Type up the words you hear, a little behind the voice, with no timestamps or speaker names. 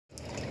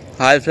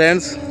Hi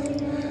friends,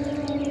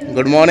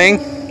 good morning.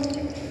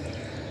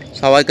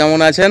 সবাই কেমন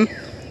আছেন?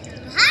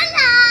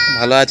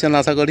 ভালো আছেন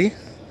আশা করি।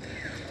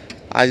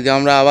 আজকে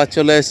আমরা আবার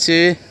চলে এসেছি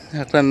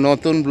একটা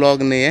নতুন ব্লগ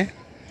নিয়ে।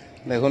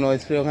 দেখুন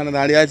ঐশ্রী ওখানে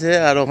দাঁড়িয়ে আছে,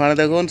 আর ওখানে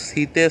দেখুন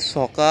শীতের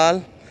সকাল,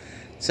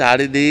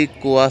 চারিদিক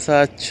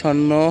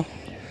কুয়াশাচ্ছন্ন।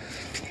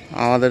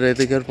 আমাদের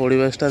এদিকের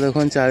পরিবেশটা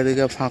দেখুন,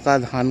 চারিদিকে ফাঁকা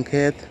ধান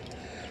ক্ষেত,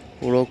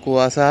 পুরো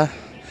কুয়াশা।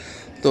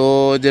 তো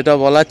যেটা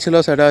বলার ছিল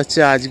সেটা হচ্ছে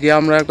আজকে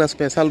আমরা একটা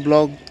স্পেশাল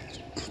ব্লগ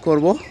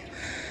করব।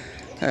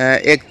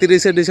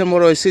 31শে ডিসেম্বর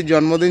ঐশ্রীর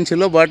জন্মদিন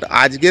ছিল, বাট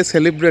আজকে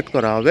সেলিব্রেট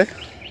করা হবে।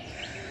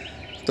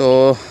 তো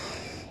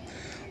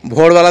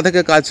ভোরবেলা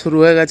থেকে কাজ শুরু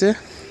হয়ে গেছে।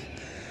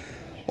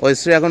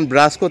 ঐশ্রী এখন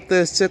ব্রাশ করতে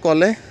এসছে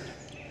কলে।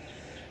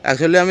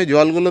 অ্যাকচুয়ালি আমি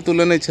জলগুলো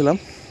তুলে নিয়েছিলাম,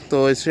 তো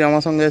ঐশ্রী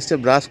আমার সঙ্গে এসছে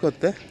ব্রাশ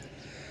করতে।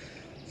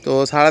 তো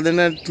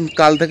সারাদিনের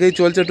কাল থেকেই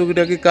চলছে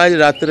টুকিটাকি কাজ।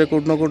 রাত্রে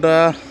কুটনোকুটা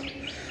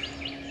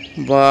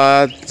বা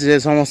যে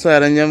সমস্ত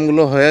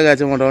অ্যারেঞ্জমেন্টগুলো হয়ে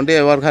গেছে মোটামুটি,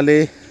 এবার খালি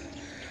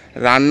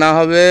রান্না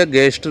হবে,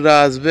 গেস্টরা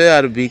আসবে,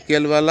 আর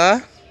বিকেলবেলা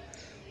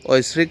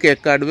ঐশ্রী কেক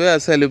কাটবে আর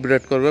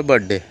সেলিব্রেট করবে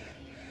বার্থডে।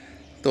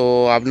 তো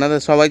আপনাদের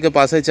সবাইকে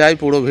পাশে চাই,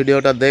 পুরো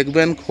ভিডিওটা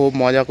দেখবেন, খুব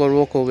মজা করব,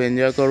 খুব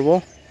এনজয় করব।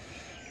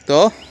 তো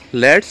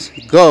লেটস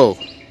গো।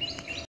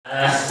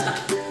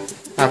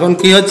 এখন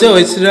কি হচ্ছে?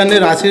 ঐশ্রী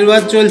রানীর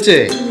আশীর্বাদ চলছে।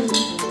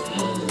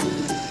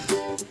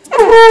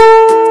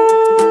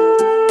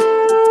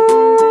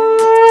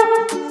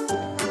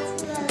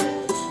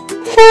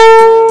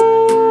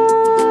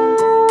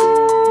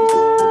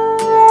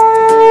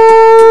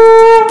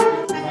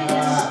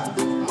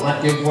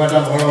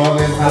 বড়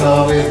হবে, ভালো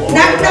হবে,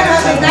 ডাক্তার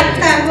হবে,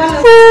 ডাক্তার বলো,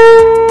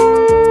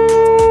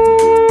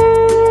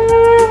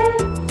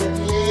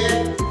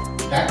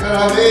 ডাক্তার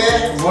হবে,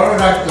 বড়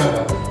ডাক্তার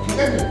হবে, ঠিক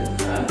আছে?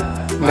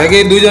 দেখি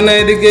দুজনে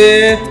এদিকে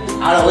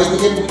আর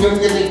ওইদিকে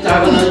দুজনকে দেখতে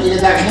হবে না। ওইদিকে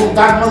দেখ, মুখ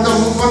দাঁত বন্ধ,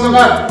 মুখ বন্ধ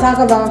কর,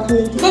 তাকো দাও,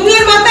 তুমি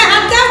এর মাথায়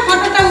হাত দাও,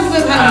 ফটোটা উঠবে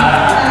ভালো।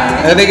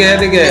 এদিকে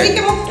এদিকে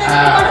এদিকে মুখটা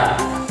করো,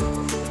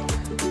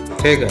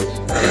 ঠিক আছে?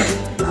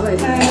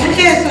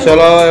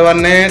 চলো এবার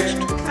নেক্সট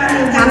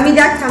ঠাম্মি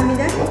যাক, ঠাম্মি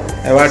যাক।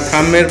 এবার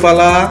ঠাম্মির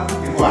পালা।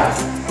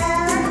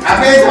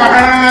 আবে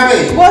পাঠানা আবে,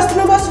 বস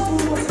না, বস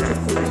তুমি, বস।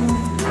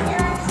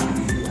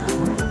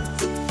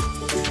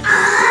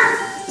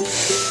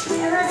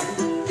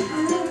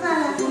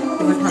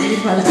 এবার ঠাম্মির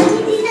পালা।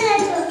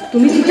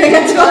 তুমি জিতে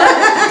গেছো,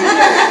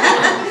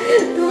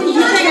 তুমি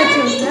জিতে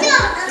গেছো।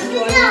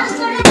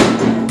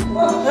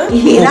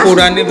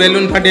 পুরানি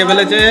বেলুন ফাটিয়ে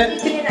ফেলেছে।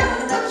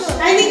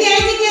 এইদিকে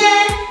এইদিকে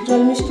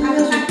জল মিষ্টি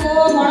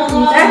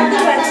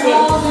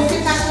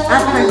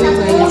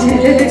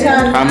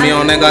ঠাম্মি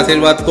অনেক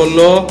আশীর্বাদ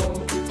করলো,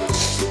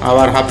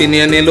 আবার হাপি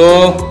নিয়ে নিল।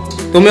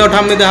 তুমিও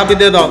ঠাম্মিতে হাপি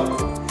দিয়ে দাও।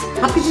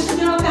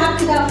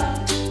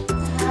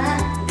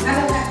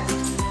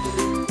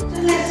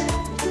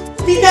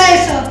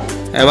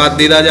 এবার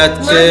দিদা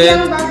যাচ্ছে।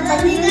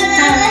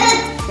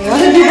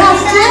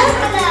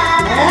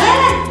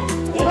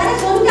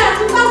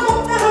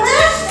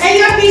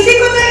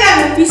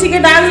 পিসিকে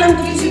ডাকলাম,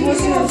 পিসি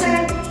বসে আছে।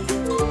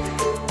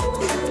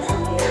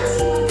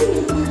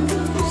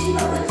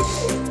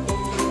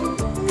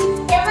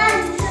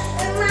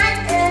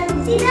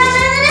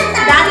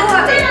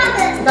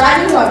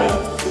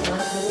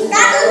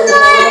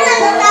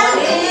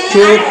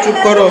 চুপ চুপ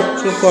করো,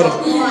 চুপ করো।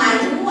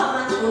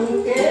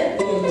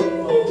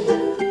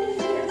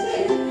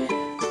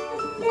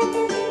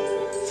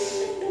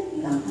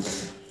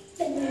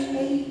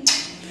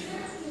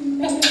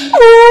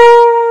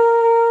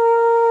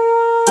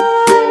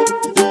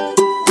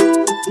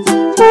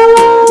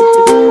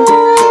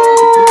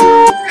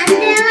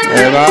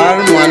 এবার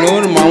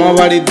মানুর মামা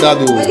বাড়ির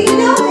দাদু।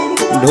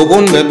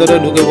 ঢুকুন, ভেতরে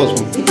ঢুকে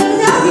বসুন।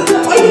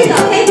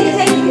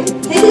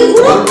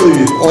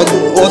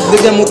 ওর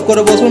দিকে মুখ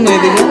করে বসুন,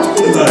 এইদিকে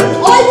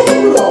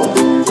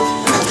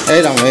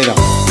এইরাম এইরাম,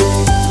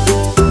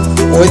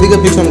 ওইদিকে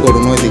পিছন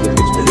করুন, ওইদিকে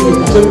পিছন।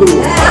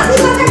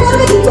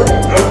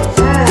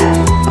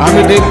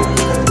 আমি ঠিক,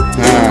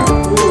 হ্যাঁ।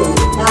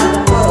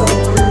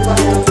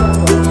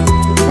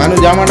 মানুষ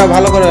জামাটা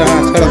ভালো করে,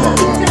 হ্যাঁ ছেড়ে দাও।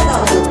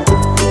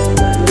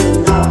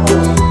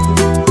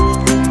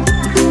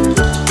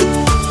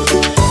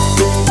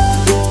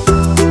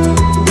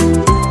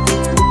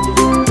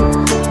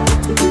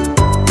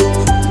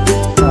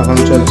 এখন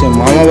চলছে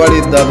মামা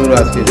বাড়ির দাদুর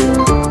আশীর্বাদ।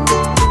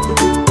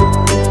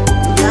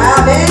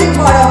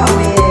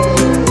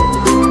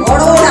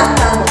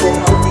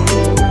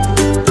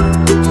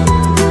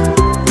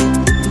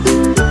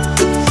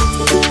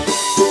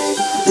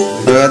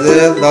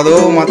 দাদু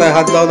মাথায়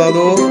হাত দাও,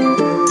 দাদু।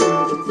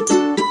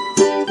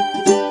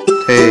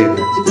 ঠিক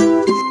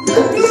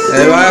আছে,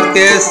 এবার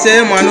কে এসছে?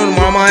 মানুর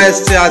মামা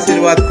এসছে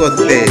আশীর্বাদ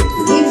করতে।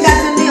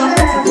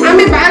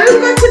 আমি বারণ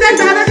করছি না,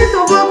 দাদাকে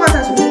তবুও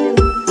কথা শুনি।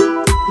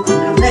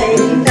 আমরা এই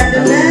দিনটার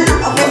জন্য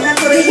অপেক্ষা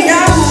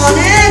করেছিলাম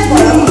অনেক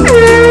বড়।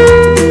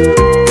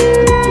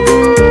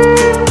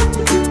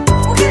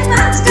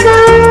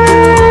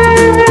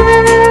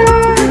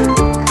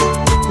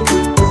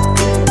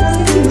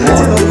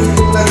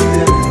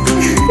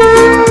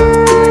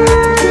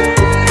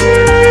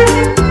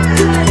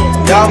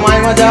 যাও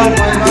মাইমা, যাও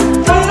মাইমা।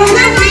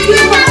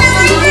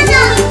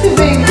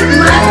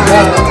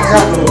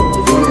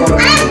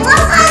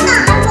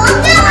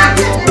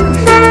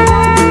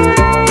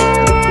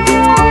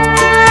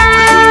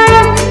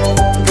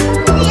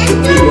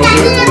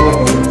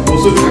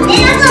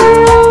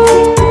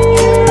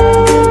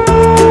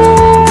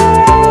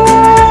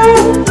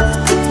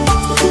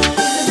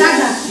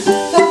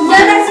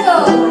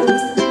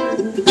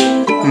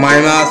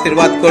 মাইমা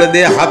আশীর্বাদ করে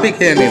দিয়ে হাফি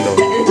খেয়ে নিল।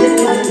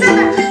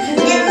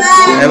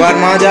 এবার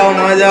মা যাও,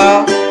 মা যাও,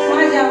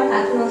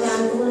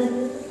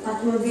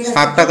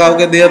 শাকটা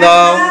কাউকে দিয়ে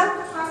দাও।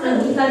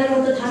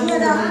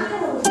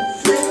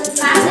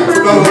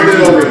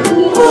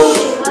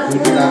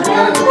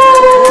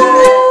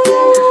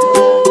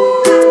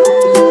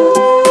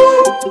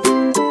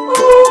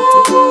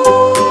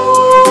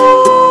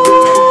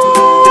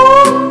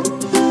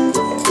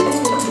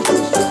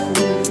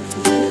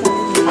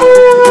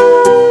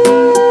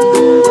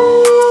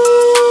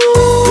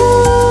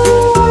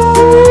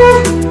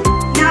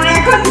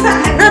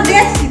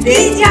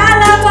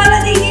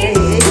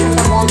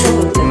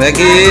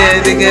 দেখি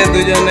এইদিকে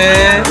দুজনে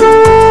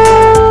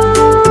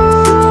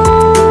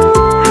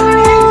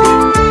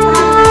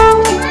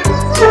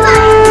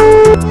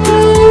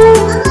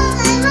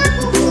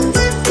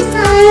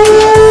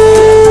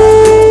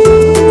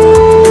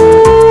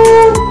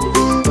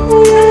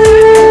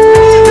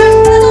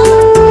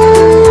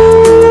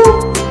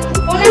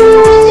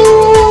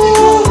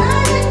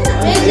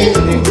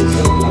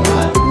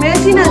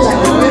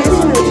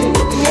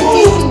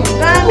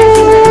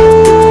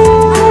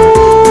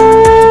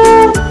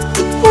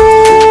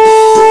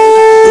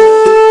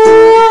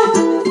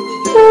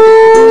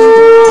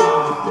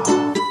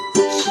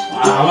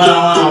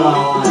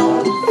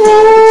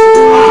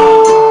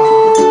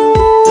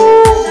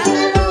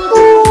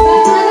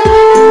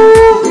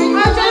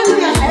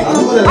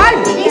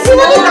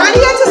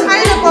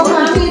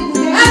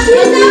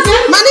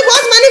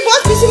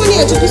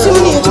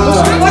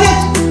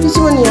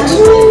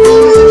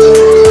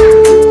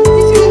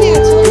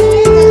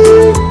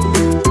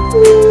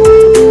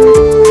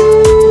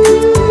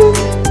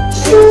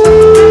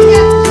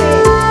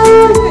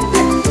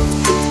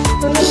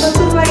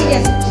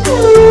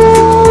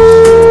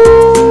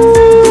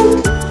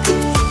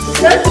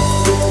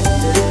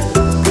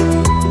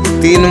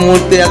তিন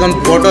মূর্তি এখন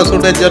ফটো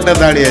শুটের জন্য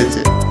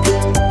দাঁড়িয়েছে।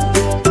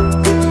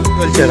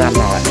 চলছে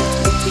রান্না হয়,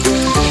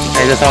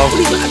 এই যে সব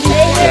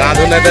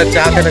রাঁধুনেদের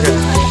চা খেতে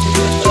খেতে।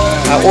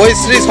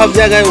 ঐশ্রী সব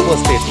জায়গায়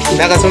উপস্থিত,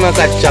 দেখাশোনার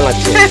কাজ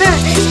চালাচ্ছে।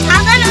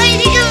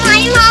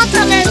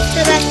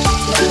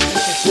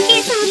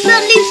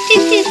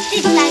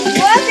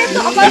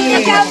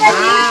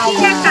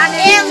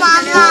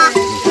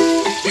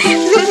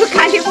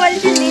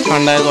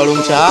 ঠান্ডায় গরম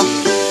চা,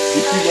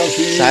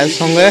 চায়ের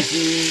সঙ্গে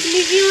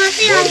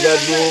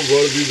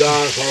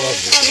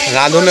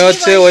রাঁধুনে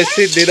হচ্ছে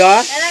ঐশ্রীর দিদা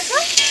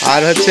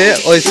আর হচ্ছে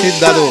ঐশ্রীর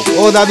দাদু।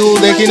 ও দাদু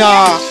দেখি না,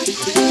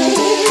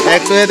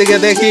 একটু এদিকে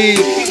দেখি।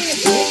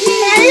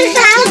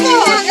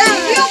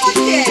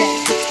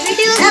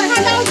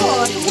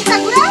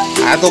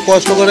 এত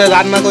কষ্ট করে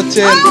রান্না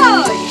করছেন,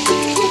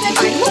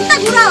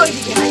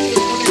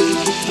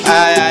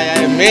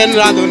 মেন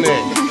রাঁধুনে।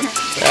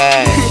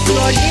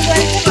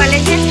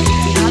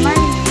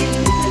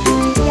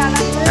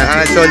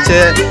 এখানে চলছে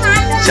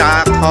চা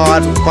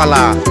খাওয়ার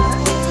পালা।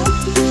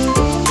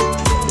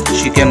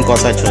 চিকেন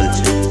কষা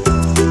চলছে।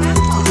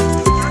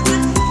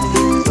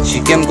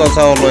 চিকেন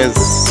কষা অলওয়েজ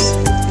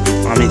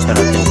আমি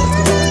ছাড়া কেউ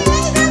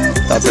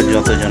তাতে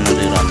যত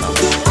জনেরই রান্না।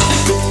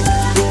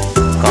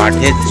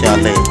 কাঠের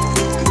চালে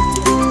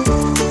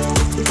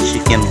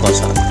চিকেন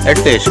কষা এর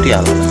টেস্টই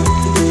আলাদা।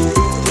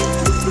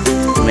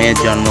 মেয়ের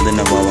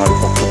জন্মদিনে বাবার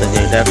পক্ষ থেকে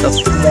এটা একটা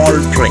স্মল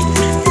ট্রিট।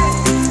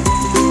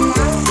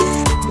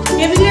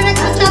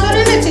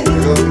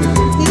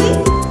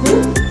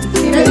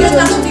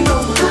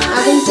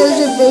 এখন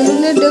চলছে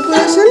বেলুনের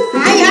ডেকোরেশন।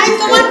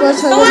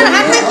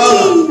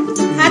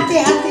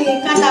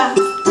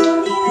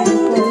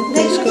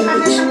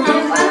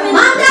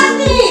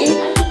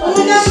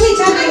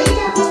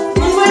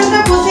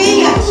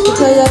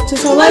 কোথায় যাচ্ছে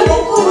সবাই?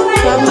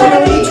 সব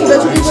মোটামুটি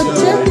ছুটাছুটি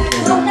করছে।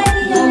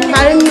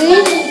 কারেন্ট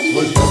নেই,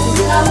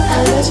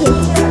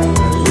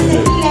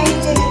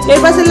 এই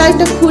পাশে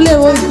লাইটটা খুলে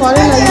ওই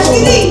ঘরে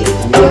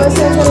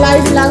লাগছে,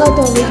 লাইট লাগাতে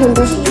হবে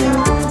এখানটা।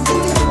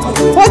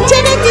 হচ্ছে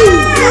নাকি?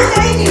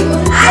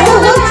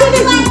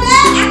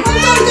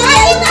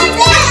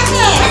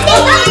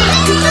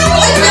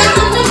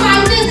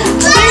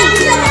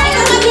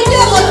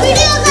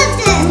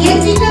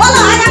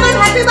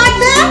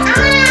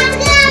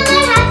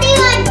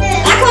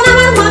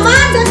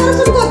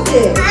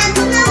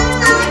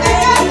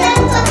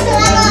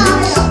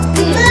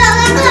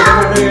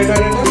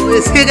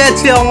 এসে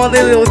গেছে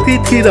আমাদের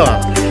অতিথিরা।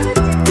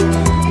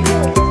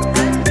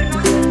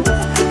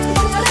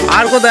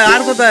 আর কোথায়,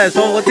 আর কোথায়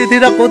সব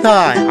অতিথিরা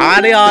কোথায়?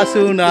 আরে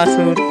আসুন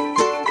আসুন।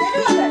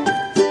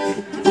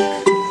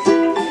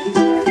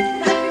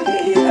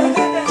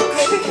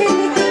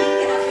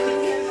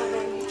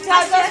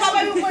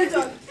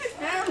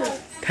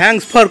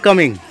 Thanks for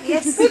coming.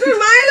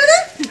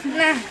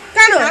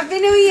 Happy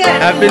new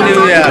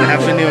year,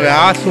 happy new year.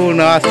 আসুন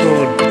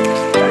আসুন।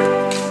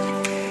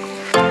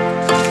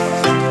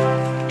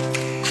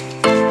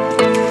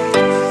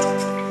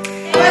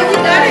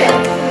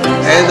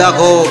 এই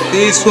দেখো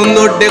কি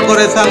সুন্দর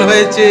ডেকোরেশন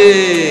হয়েছে,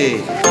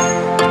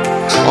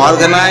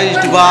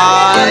 অর্গানাইজড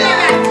বাই।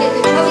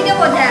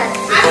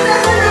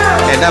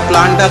 এটা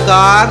প্ল্যানটা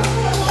কার?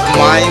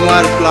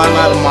 মাইমার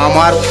প্ল্যানার,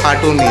 মামার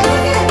খাটুনি।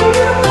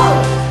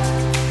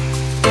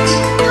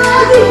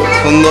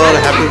 সুন্দর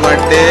হ্যাপি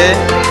বার্থডে।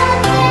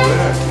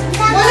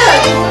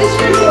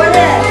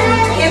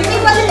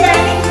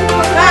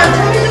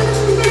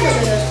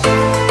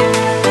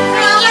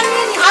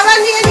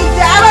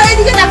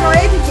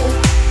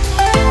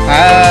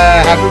 হ্যাঁ,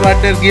 হ্যাপি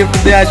বার্থডে গিফট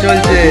দেওয়া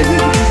চলছে।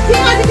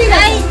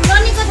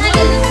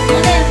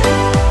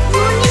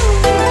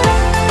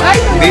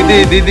 দিদি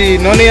দিদি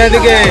ননি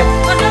এদিকে।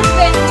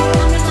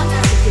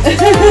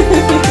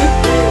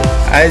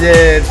 এই যে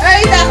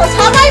দেখো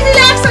সবাই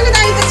মিলে একসঙ্গে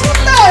দাঁড়িয়ে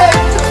সুন্দর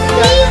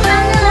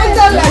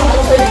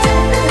লাগছে।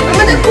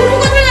 আমাদের পুরো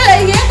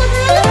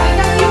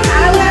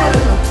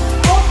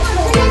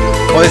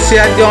ঐশী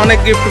আজকে অনেক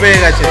গিফট পেয়ে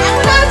গেছে।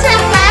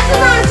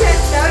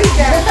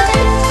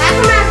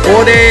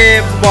 ওরে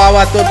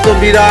বাবা, তোর তো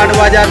বিরাট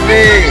বাজার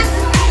রে।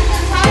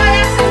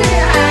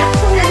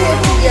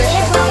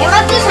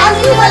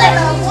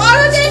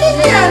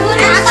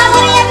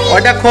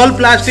 ওটা খোল,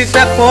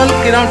 প্লাস্টিকটা খোল,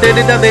 কিরম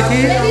টেডিটা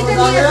দেখি।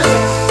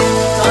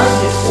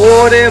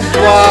 ওরে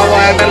বাবা,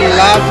 একটা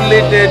লাভলি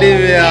টেডি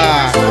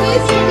বিয়ার।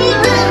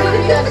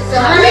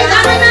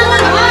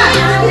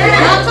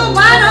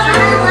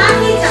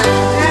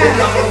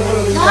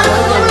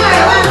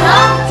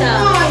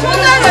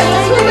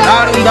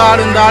 দারুন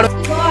দারুন দারুন।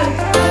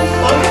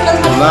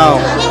 নাও,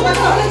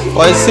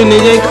 ঐশী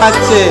নিজেই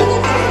খাচ্ছে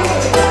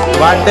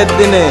বার্থডের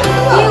দিনে।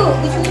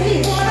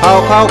 খাও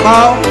খাও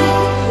খাও,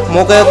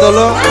 মুখে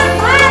তোলো।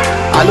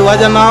 আলু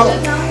ভাজা নাও,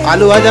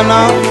 আলু ভাজা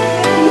নাও।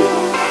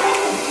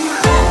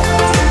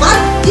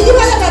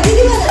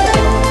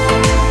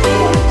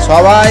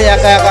 সবাই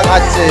একা একা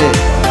খাচ্ছে।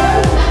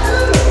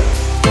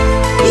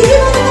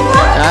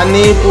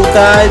 রানী,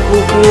 পুটাই,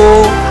 পুকু,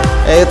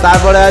 এই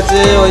তারপরে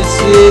আছে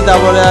ঐশী,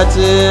 তারপরে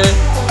আছে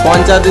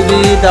পঞ্চা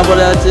দিদি,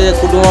 তারপরে আছে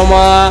কুটু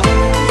মামা,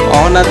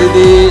 অহনা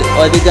দিদি,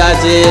 ওইদিকে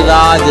আছে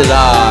রাজ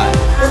রায়,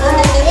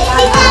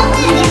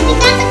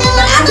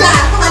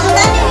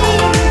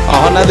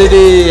 অহনা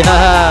দিদি। হ্যাঁ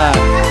হ্যাঁ,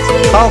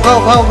 খাও খাও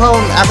খাও খাও,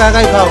 একা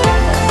একাই খাও।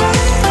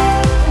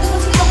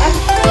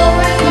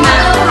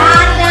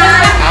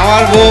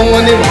 আমার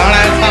বৌমনি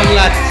ভাড়ায়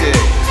সামলাচ্ছে,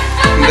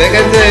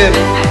 দেখেছে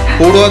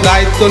পুরো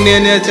দায়িত্ব নিয়ে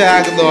নিয়েছে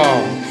একদম।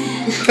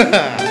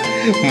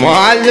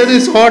 মাল যদি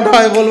শর্ট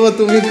হয় বলবো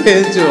তুমি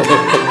খেয়েছো,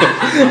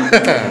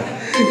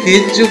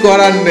 কিচ্ছু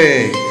করার নেই।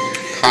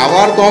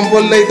 খাবার কম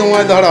পড়লেই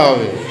তোমায় ধরা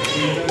হবে।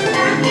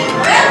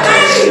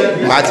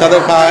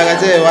 বাচ্চাদের খাওয়া হয়ে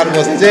গেছে, এবার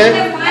বসেছে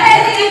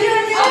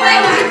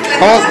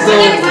সমস্ত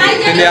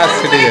সিনিয়র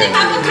সিটিজেন।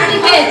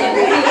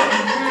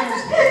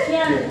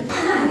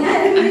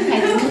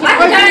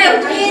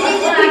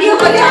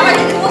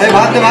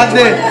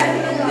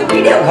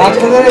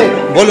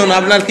 বলুন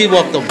আপনার কি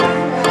বক্তব্য?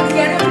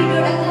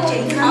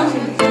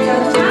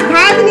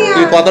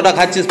 তুই কতটা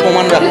খাচ্ছিস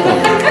প্রমাণ রাখতো।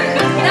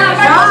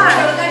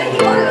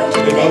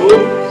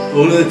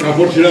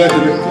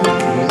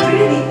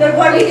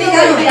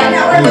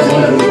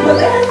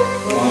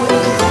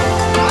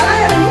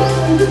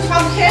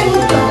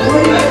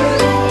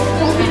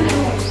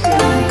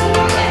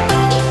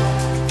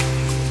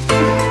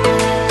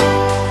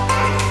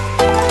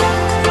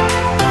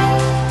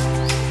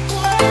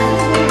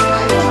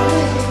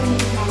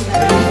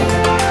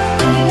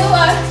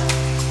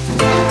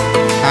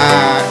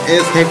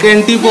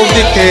 সেকেন্ড টিপ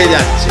অবধি খেয়ে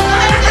যাচ্ছে,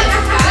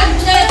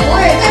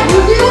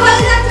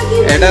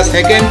 এটা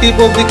সেকেন্ড টিপ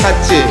অবধি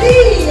খাচ্ছে,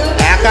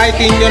 একাই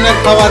তিনজনের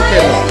খাবার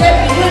খেলো।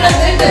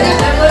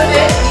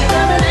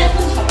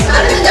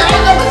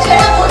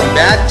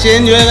 ব্যাচ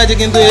চেঞ্জ হয়ে গেছে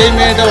কিন্তু এই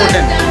মেয়েটা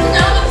ওঠেন।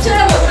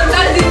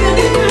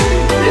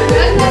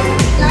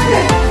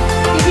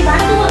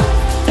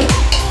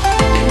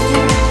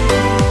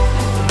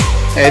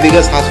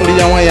 এদিকে শাশুড়ি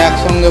জামাই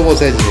একসঙ্গে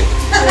বসেছে।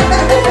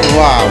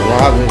 বাহ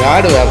বাহ,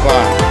 বিরাট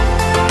ব্যাপার।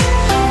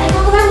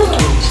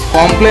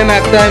 কমপ্লেন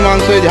একটাই,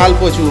 মাংসে ঝাল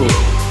প্রচুর।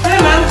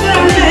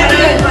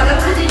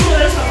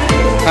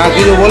 হ্যাঁ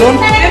কিছু বলুন।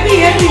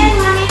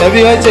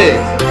 হেভি হয়েছে,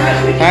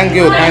 থ্যাংক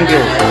ইউ থ্যাংক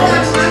ইউ।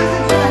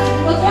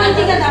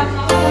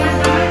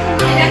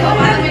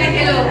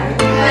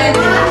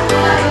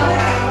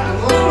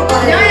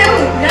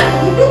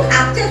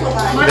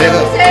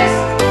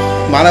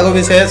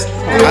 বাঁধাকপি শেষ,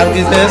 আর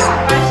কি শেষ?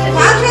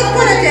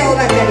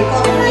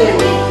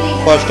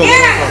 কষ্ট করে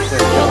সব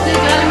শেষ।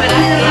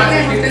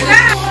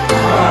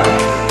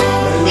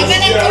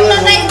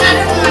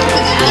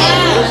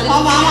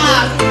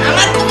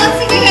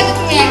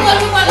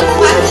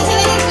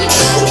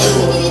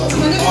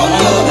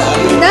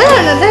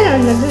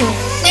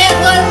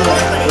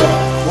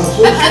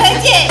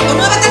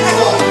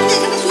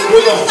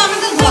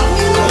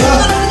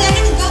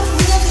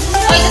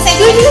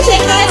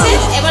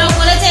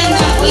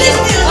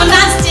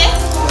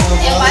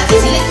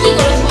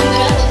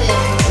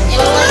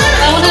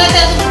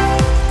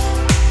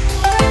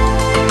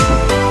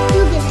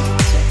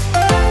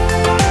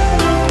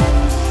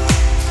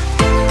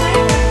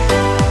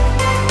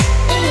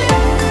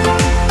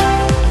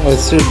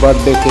 আইশ্রীর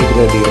বার্থডে কেক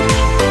রেডি হচ্ছে।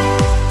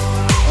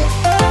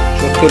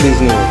 ছোট্ট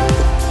ডিজনি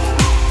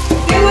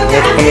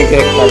এক্ষুনি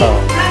কেক কাটা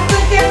হবে।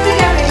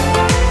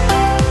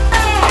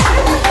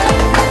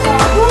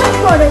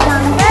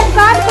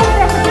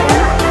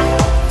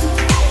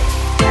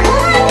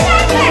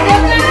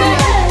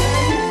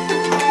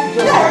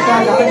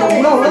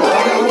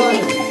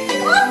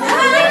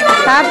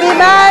 Happy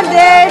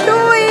birthday to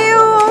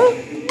you.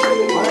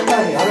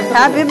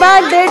 Happy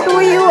birthday to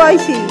you,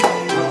 Aishree.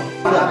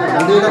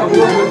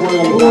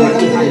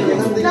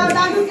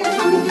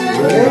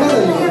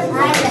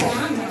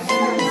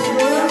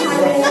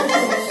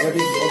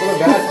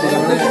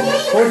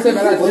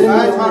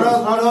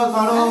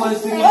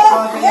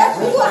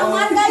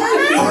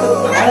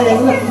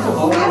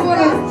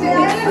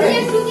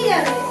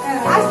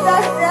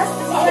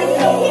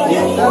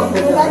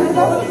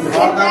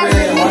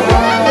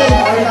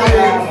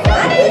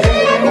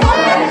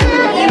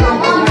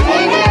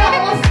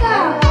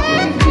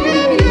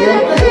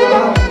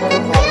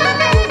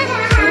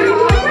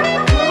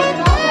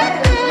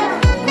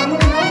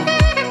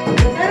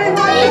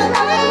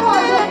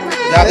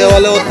 যাকে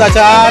বলে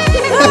অত্যাচার,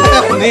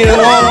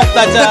 নির্মম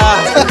অত্যাচার।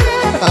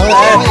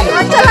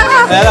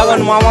 এখন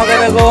মামাকে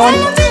দেখুন,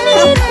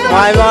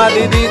 মাইমা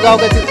দিদি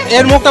কাউকে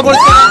এর মুখটা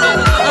পরিষ্কার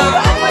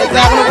আছে,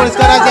 এখনো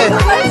পরিষ্কার আছে।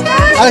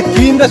 আরে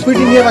ক্রিমটা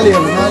সুইটি নিয়ে পালিয়ে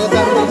গেল,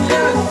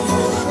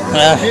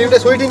 ক্রিমটা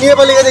সুইটি নিয়ে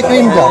পালিয়ে গেছে।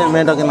 ক্রিমটা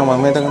মেয়েটাকে নামা,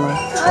 মেয়েটাকে নামা।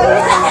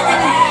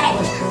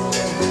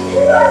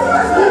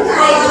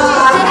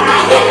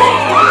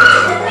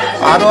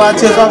 আরো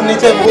আছে সব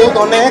নিচে ভূত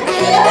অনেক।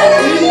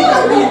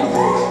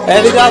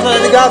 এদিকে আসো,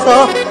 এদিকে আসো।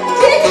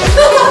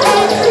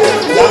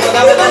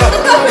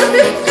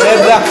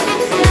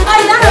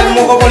 এর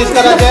মুখ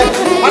পরিষ্কার আছে,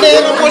 আরে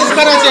এর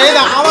পরিষ্কার আছে। এই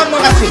না আমার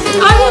মুখ আছে,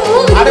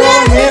 আরে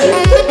বাবা মেয়ের,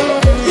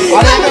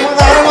 আরে এটা মুখ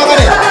আরো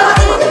মাগারে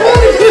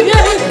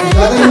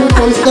যাদের মুখ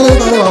পরিষ্কার হবে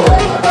তাহলে হবে।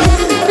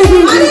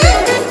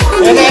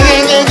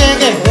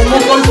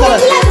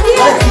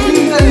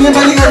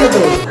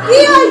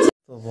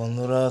 তো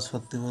বন্ধুরা,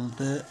 সত্যি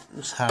বলতে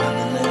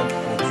সারাদিনে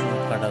প্রচুর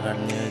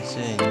কাটাকাটি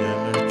হয়েছে,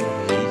 এনজয়মেন্ট তো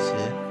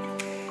হয়েছে।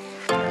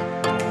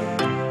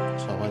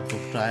 সবাই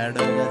খুব টায়ার্ড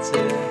হয়ে গেছে।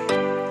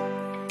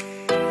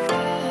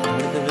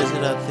 ঘুরতে বেশি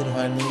রাত্রির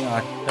হয়নি,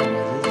 8টা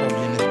বাজে। সব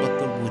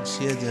জিনিসপত্র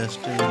গুছিয়ে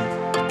জাস্ট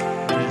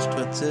রেস্ট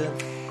হচ্ছে।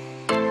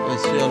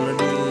 ঐশ্রী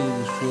অলরেডি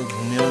শুয়ে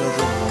ঘুমিয়ে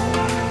গেছে,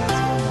 ঘুমিয়ে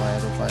গেছে।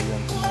 মায়েরও পায়ে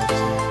যন্ত্রণা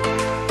হচ্ছে।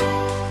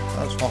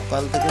 আর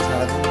সকাল থেকে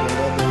সারাদিন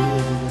দৌড়াদৌড়ি,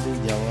 এদিক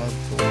যাওয়া,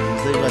 তো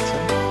বুঝতেই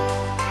পারছেন।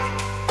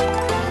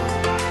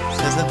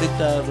 শেষের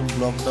দিকটা আর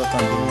ব্লগটা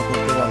কন্টিনিউ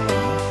করতে পারলাম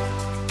না।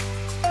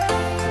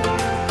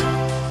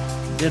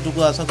 যেটুকু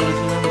আশা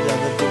করেছিলাম,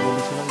 যাদেরকে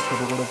বলেছিলাম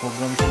ছোটো করে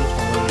প্রোগ্রাম ছিল,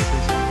 সবাই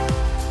এসেছে।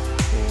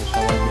 তো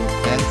সবাইকে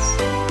থ্যাঙ্কস।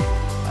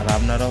 আর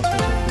আপনারাও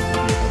সেসব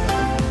ভিডিওটা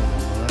দেখার জন্য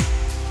ধন্যবাদ।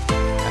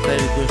 একটাই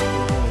রিকোয়েস্ট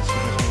করবো,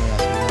 ঐশ্রীটা সবাই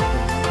আশীর্বাদ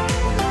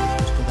করবেন,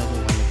 সুস্থ থাকবে,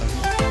 ভালো থাকবে।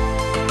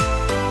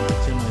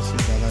 দেখছেন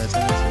ঐশ্রীর দাদা এসে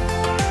গেছে,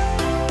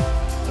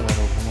 এবার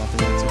ঘুমাতে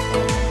যাচ্ছে।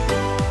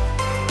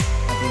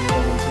 যেটা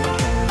বলছিলাম,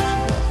 সবাই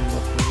ঐশ্রীকে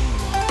আশীর্বাদ করবেন,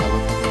 ভালো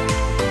থাকবে।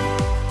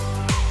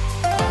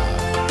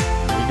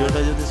 ভিডিওটা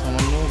যদি